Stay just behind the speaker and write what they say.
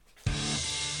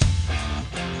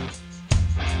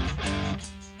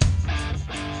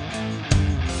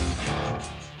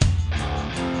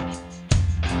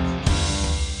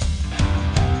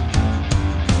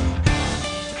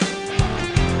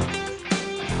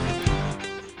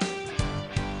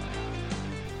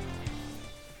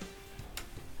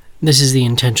This is the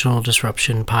Intentional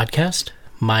Disruption Podcast.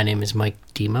 My name is Mike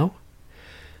Demo.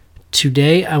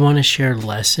 Today I want to share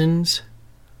lessons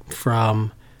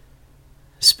from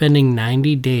spending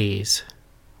 90 days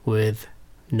with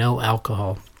no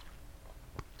alcohol.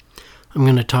 I'm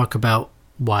going to talk about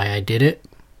why I did it,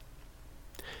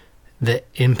 the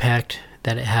impact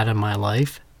that it had on my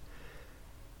life,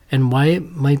 and why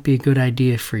it might be a good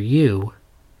idea for you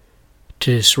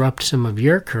to disrupt some of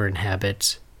your current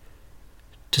habits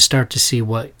to start to see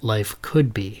what life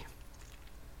could be.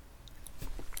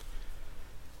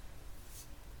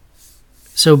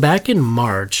 So back in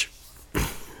March,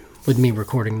 with me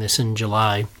recording this in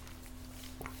July,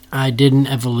 I did an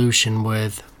evolution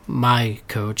with my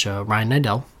coach, Ryan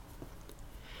Nidell.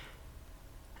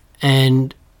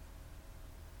 And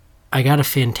I got a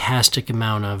fantastic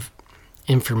amount of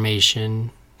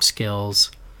information,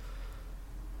 skills,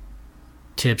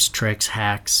 tips, tricks,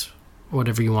 hacks,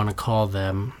 whatever you want to call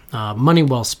them. Money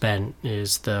well spent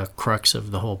is the crux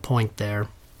of the whole point there.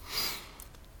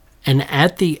 And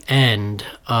at the end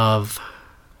of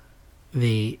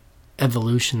the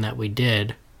evolution that we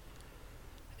did,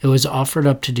 it was offered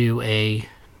up to do a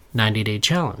 90-day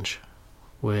challenge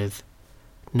with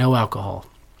no alcohol.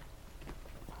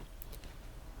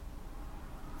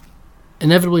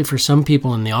 Inevitably, for some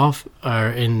people in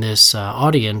this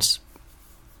audience,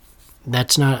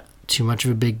 that's not too much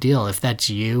of a big deal. If that's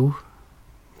you,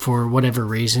 for whatever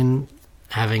reason,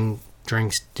 having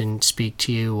drinks didn't speak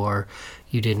to you or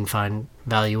you didn't find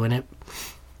value in it,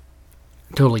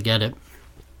 totally get it.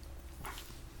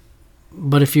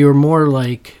 But if you're more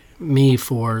like me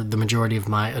for the majority of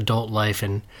my adult life,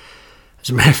 and as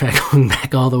a matter of fact, going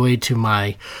back all the way to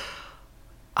my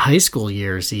high school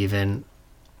years even,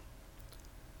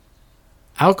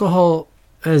 alcohol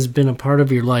has been a part of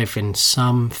your life in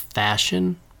some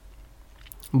fashion,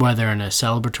 whether in a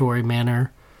celebratory manner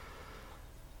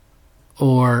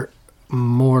or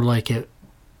more like it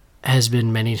has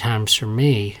been many times for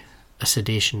me, a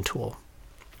sedation tool.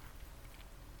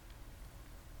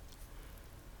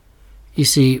 You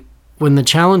see, when the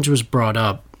challenge was brought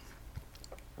up,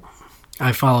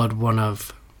 I followed one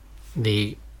of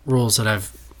the rules that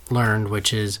I've learned,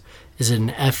 which is it an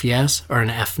F yes or an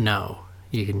F no?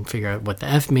 You can figure out what the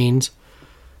F means,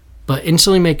 but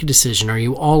instantly make a decision. Are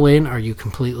you all in? Or are you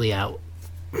completely out?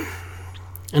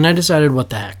 And I decided,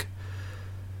 what the heck?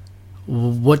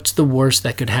 What's the worst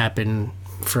that could happen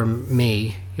for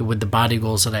me with the body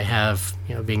goals that I have,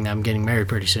 being that I'm getting married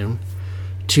pretty soon,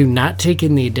 to not take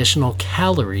in the additional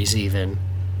calories even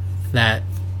that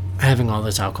having all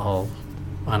this alcohol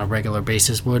on a regular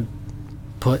basis would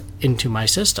put into my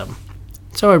system.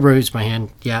 So I raised my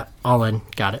hand. Yeah, all in.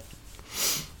 Got it.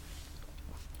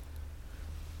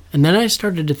 And then I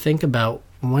started to think about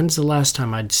when's the last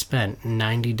time I'd spent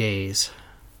 90 days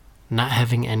not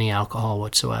having any alcohol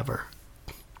whatsoever.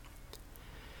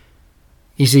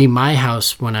 You see, my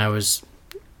house when I was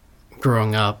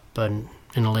growing up, and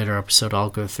in a later episode I'll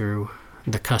go through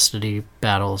the custody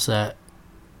battles that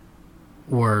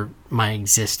were my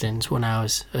existence when I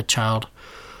was a child.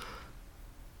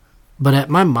 But at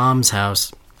my mom's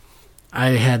house, I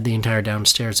had the entire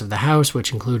downstairs of the house,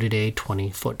 which included a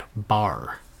 20-foot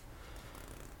bar.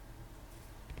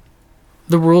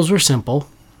 The rules were simple.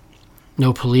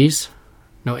 No police,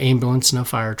 no ambulance, no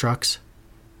fire trucks.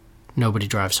 Nobody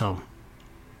drives home.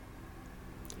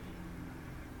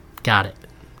 Got it.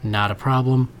 Not a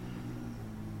problem.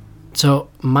 So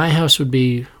my house would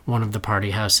be one of the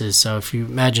party houses. So if you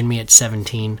imagine me at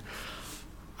 17,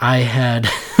 I had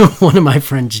one of my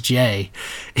friends, Jay.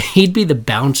 He'd be the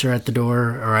bouncer at the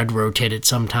door, or I'd rotate it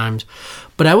sometimes.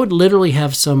 But I would literally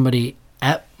have somebody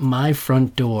at my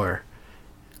front door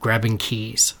grabbing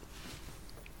keys.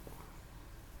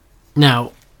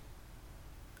 Now,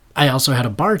 I also had a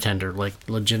bartender. Like,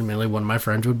 legitimately, one of my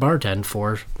friends would bartend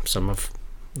for some of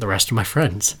the rest of my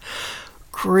friends.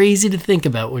 Crazy to think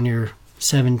about when you're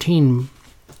 17,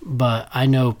 but I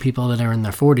know people that are in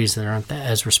their 40s that aren't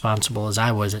as responsible as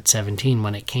I was at 17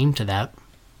 when it came to that.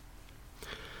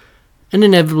 And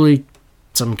inevitably,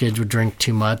 some kids would drink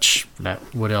too much. That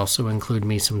would also include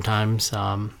me sometimes.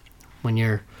 When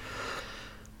you're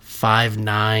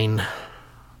 5'9",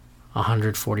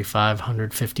 145,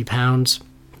 150 pounds,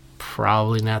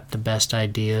 probably not the best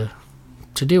idea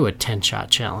to do a 10-shot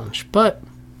challenge. But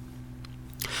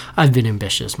I've been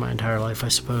ambitious my entire life, I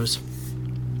suppose.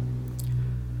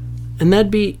 And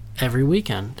that'd be every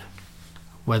weekend,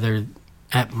 whether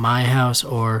at my house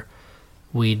or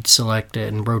we'd select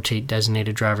it and rotate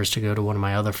designated drivers to go to one of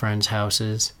my other friends'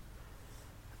 houses.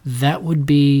 That would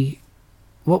be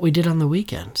what we did on the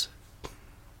weekends.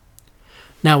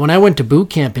 Now, when I went to boot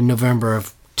camp in November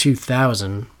of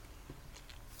 2000,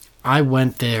 I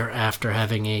went there after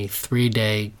having a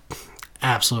 3-day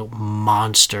absolute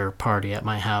monster party at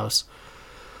my house.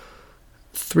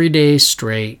 3 days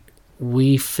straight,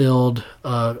 we filled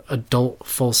a adult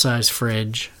full-size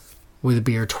fridge with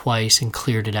beer twice and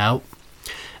cleared it out.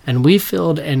 And we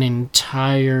filled an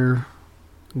entire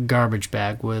garbage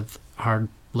bag with hard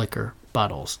liquor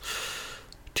bottles.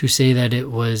 To say that it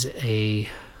was a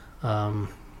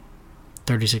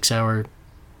 36-hour,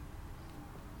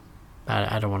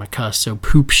 I don't want to cuss, so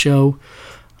poop show,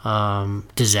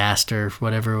 disaster,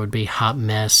 whatever it would be, hot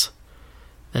mess.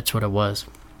 That's what it was.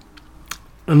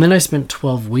 And then I spent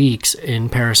 12 weeks in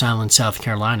Parris Island, South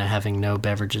Carolina, having no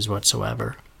beverages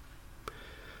whatsoever.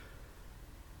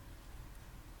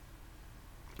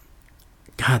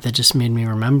 God, that just made me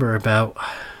remember about...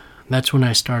 That's when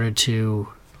I started to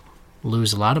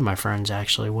lose a lot of my friends,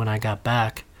 actually, when I got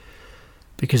back.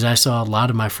 Because I saw a lot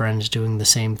of my friends doing the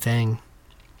same thing.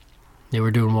 They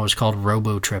were doing what was called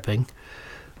robo-tripping,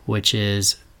 which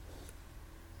is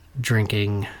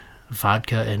drinking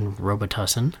vodka and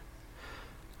Robitussin.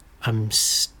 I'm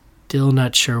still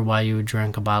not sure why you would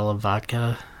drink a bottle of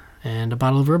vodka and a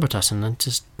bottle of Robitussin. That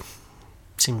just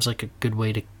seems like a good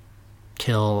way to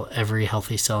kill every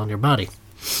healthy cell in your body.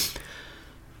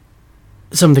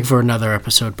 Something for another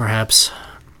episode, perhaps.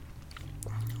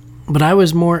 But I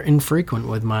was more infrequent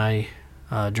with my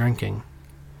drinking.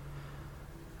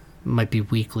 Might be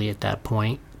weekly at that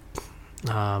point.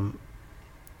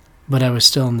 But I was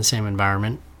still in the same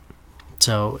environment.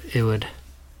 So it would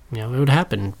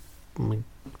happen.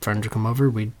 Friends would come over,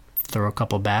 we'd throw a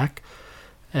couple back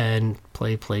and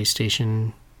play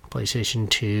PlayStation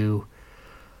 2.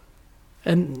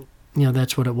 And,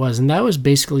 that's what it was. And that was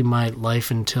basically my life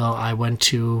until I went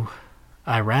to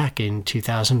Iraq in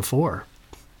 2004.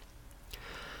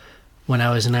 When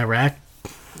I was in Iraq,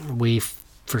 we,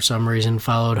 for some reason,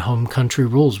 followed home country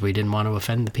rules. We didn't want to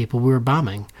offend the people we were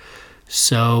bombing.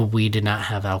 So we did not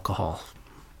have alcohol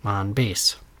on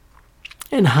base.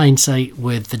 In hindsight,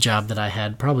 with the job that I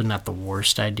had, probably not the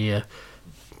worst idea.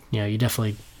 You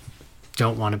definitely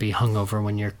don't want to be hungover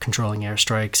when you're controlling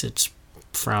airstrikes. It's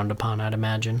frowned upon, I'd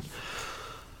imagine.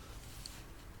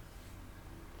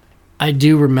 I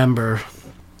do remember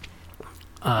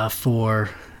for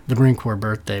the Marine Corps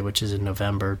birthday, which is in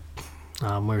November,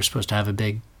 we were supposed to have a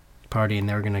big party, and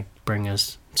they were going to bring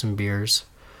us some beers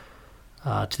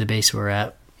to the base we were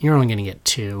at. You're only going to get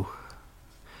 2.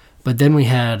 But then we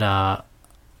had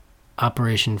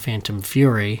Operation Phantom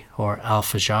Fury, or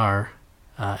Al-Fajr,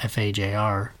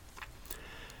 F-A-J-R,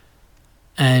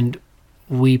 and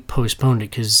we postponed it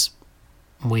because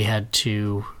we had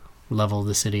to level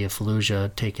the city of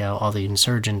Fallujah, take out all the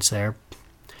insurgents there.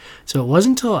 So it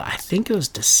wasn't until, I think it was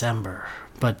December,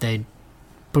 but they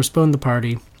postponed the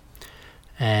party,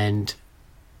 and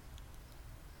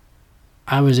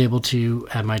I was able to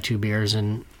have my 2 beers,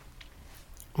 and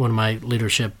one of my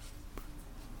leadership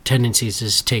tendencies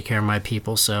is to take care of my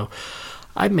people, so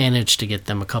I managed to get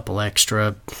them a couple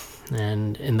extra,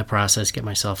 and in the process get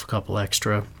myself a couple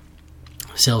extra.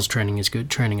 Sales training is good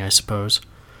training, I suppose.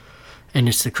 And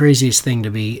it's the craziest thing to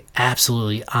be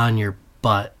absolutely on your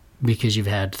butt because you've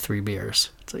had 3 beers.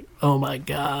 It's like, oh my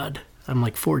God, I'm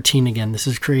like 14 again. This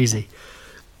is crazy.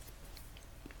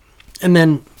 And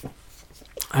then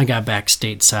I got back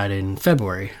stateside in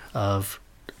February of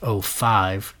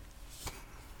 2005,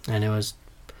 and it was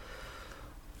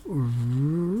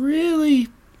really,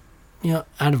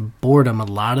 out of boredom a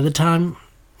lot of the time.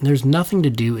 There's nothing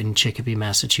to do in Chicopee,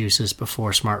 Massachusetts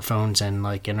before smartphones and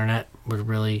internet were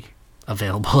really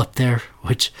available up there,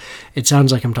 which it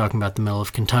sounds like I'm talking about the middle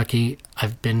of Kentucky.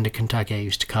 I've been to Kentucky. I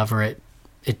used to cover it.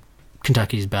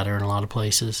 Kentucky's better in a lot of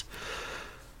places.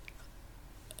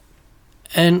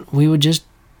 And we would just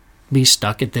be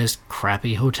stuck at this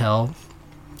crappy hotel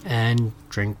and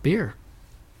drink beer.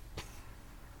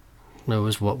 It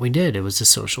was what we did. It was a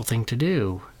social thing to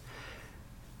do.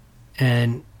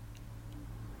 And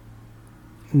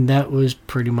that was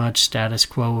pretty much status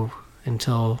quo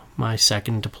until my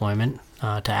second deployment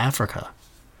to Africa.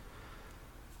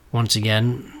 Once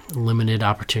again, limited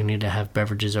opportunity to have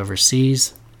beverages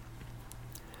overseas.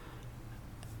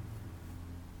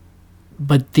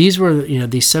 But these were,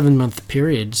 these 7-month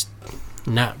periods,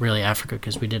 not really Africa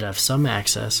because we did have some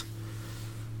access.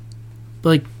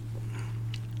 But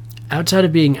outside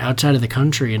of being outside of the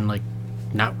country and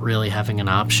not really having an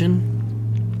option,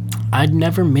 I'd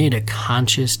never made a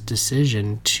conscious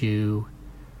decision to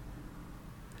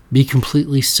be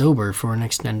completely sober for an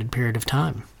extended period of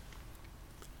time.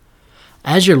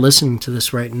 As you're listening to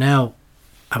this right now,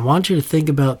 I want you to think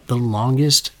about the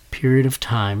longest period of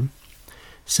time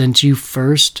since you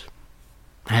first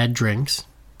had drinks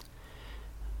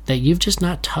that you've just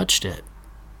not touched it.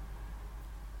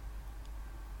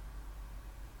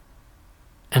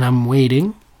 And I'm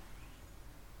waiting,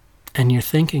 and you're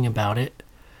thinking about it,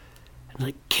 and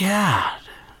like, God,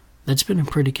 that's been a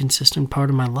pretty consistent part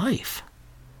of my life.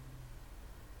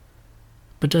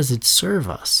 But does it serve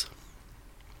us?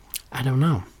 I don't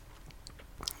know.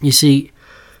 You see,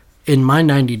 in my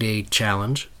 90-day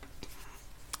challenge,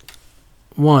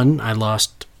 one, I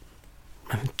lost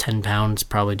 10 pounds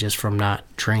probably just from not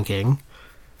drinking,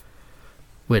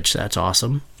 which that's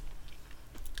awesome.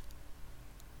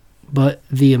 But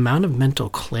the amount of mental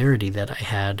clarity that I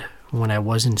had when I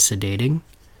wasn't sedating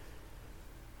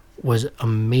was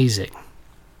amazing.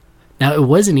 Now, it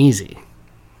wasn't easy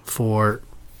for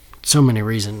so many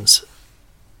reasons.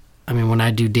 I mean, when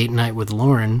I do date night with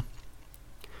Lauren,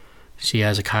 she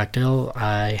has a cocktail.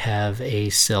 I have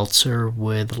a seltzer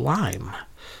with lime.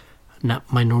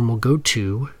 Not my normal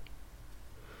go-to.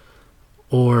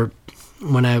 Or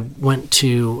when I went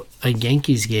to a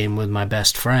Yankees game with my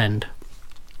best friend,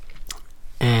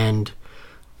 and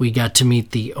we got to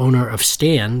meet the owner of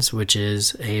Stan's, which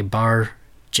is a bar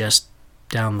just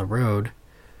down the road,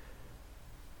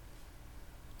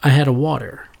 I had a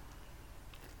water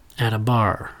at a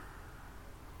bar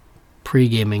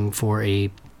pre-gaming for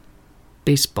a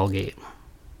baseball game.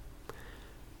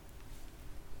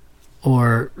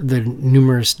 Or the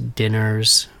numerous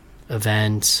dinners,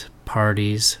 events,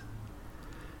 parties.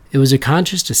 It was a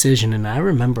conscious decision, and I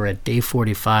remember at day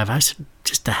 45, I said,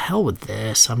 just to hell with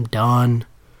this, I'm done.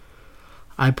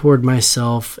 I poured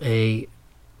myself a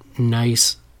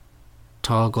nice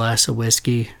tall glass of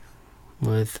whiskey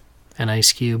with an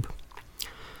ice cube,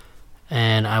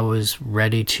 and I was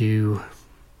ready to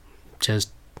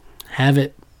just have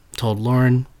it. Told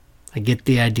Lauren, I get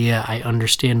the idea, I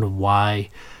understand why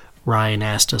Ryan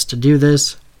asked us to do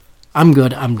this. I'm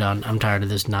good, I'm done, I'm tired of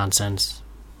this nonsense.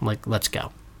 Like, let's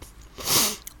go.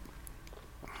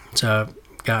 So,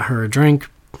 got her a drink,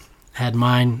 had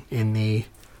mine in the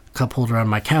cup holder on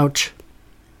my couch,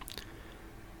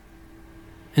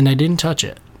 and I didn't touch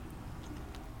it.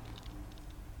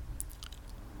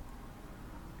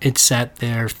 It sat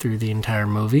there through the entire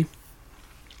movie,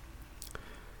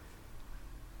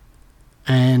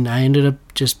 and I ended up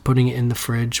just putting it in the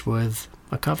fridge with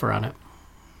a cover on it,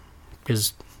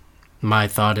 because my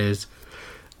thought is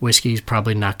whiskey's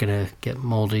probably not going to get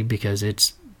moldy because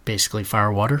it's basically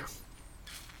fire water.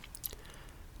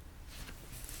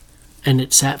 And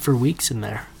it sat for weeks in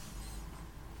there.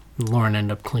 Lauren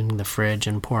ended up cleaning the fridge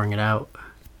and pouring it out.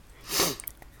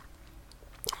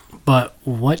 But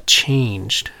what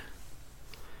changed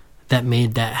that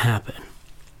made that happen?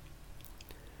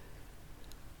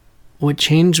 What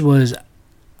changed was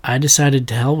I decided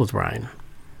to hell with Ryan.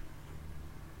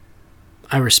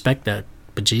 I respect that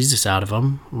bejesus out of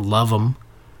him, love him.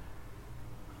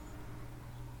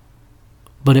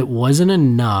 But it wasn't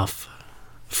enough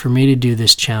for me to do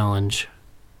this challenge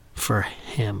for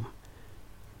him.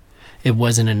 It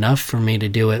wasn't enough for me to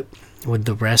do it with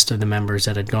the rest of the members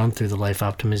that had gone through the Life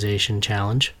Optimization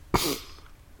Challenge.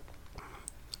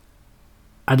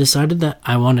 I decided that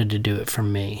I wanted to do it for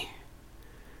me,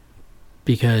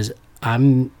 because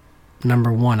I'm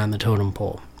number one on the totem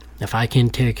pole. If I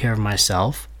can't take care of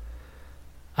myself,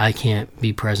 I can't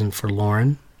be present for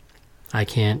Lauren. I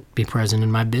can't be present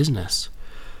in my business.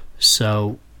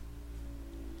 So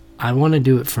I want to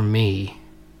do it for me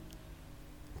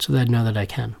so that I know that I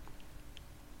can.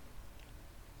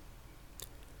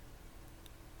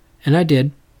 And I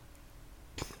did.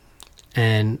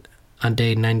 And on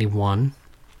day 91,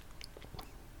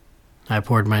 I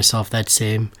poured myself that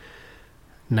same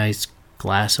nice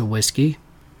glass of whiskey,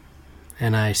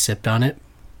 and I sipped on it.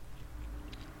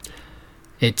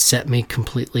 It set me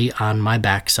completely on my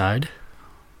backside,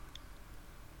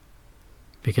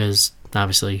 because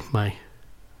obviously my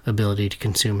ability to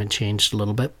consume had changed a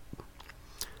little bit.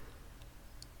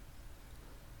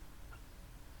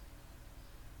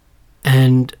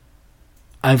 And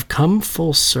I've come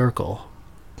full circle.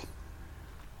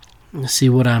 See,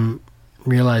 what I'm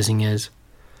realizing is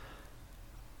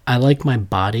I like my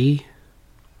body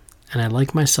and I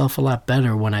like myself a lot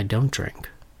better when I don't drink.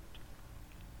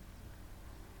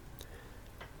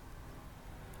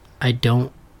 I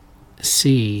don't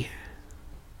see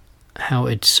how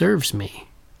it serves me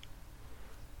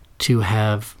to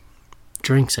have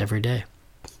drinks every day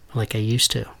like I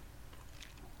used to.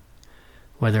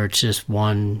 Whether it's just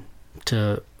one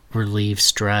to relieve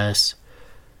stress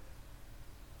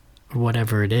or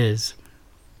whatever it is,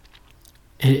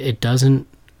 it doesn't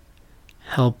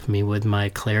help me with my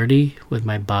clarity, with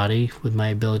my body, with my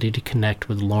ability to connect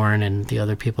with Lauren and the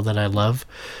other people that I love,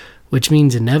 which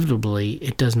means inevitably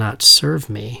it does not serve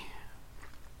me.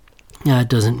 It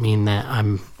doesn't mean that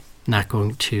I'm not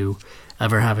going to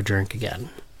ever have a drink again.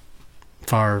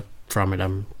 Far from it,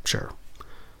 I'm sure.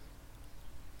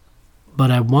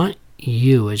 But I want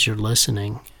you, as you're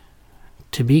listening,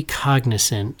 to be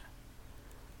cognizant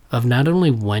of not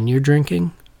only when you're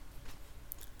drinking,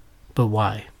 but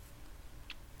why.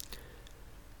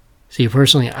 See,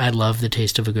 personally, I love the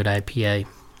taste of a good IPA.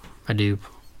 I do.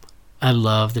 I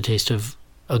love the taste of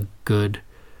a good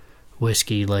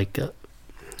whiskey,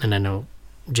 and I know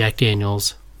Jack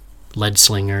Daniels, Lead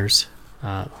Slingers,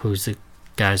 who's the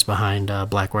guys behind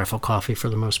Black Rifle Coffee for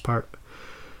the most part.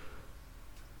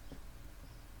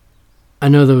 I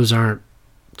know those aren't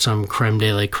some creme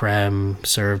de la creme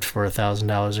served for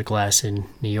 $1,000 a glass in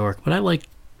New York, but I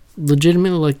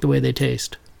legitimately like the way they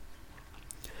taste.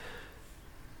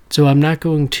 So I'm not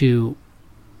going to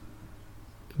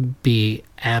be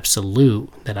absolute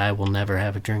that I will never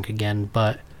have a drink again,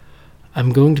 but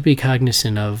I'm going to be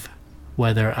cognizant of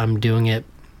whether I'm doing it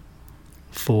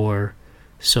for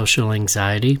social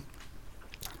anxiety,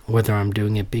 whether I'm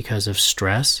doing it because of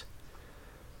stress,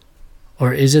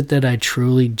 or is it that I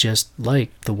truly just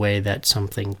like the way that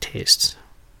something tastes?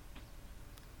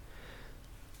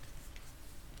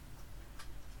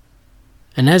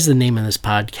 And as the name of this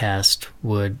podcast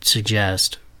would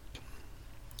suggest,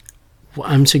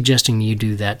 I'm suggesting you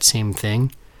do that same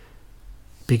thing,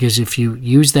 because if you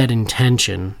use that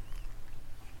intention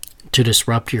to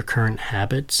disrupt your current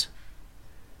habits,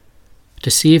 to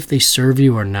see if they serve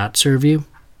you or not serve you,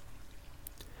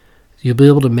 you'll be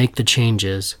able to make the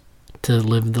changes to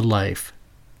live the life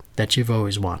that you've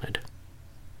always wanted.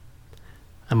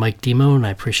 I'm Mike Demo, and I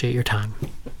appreciate your time.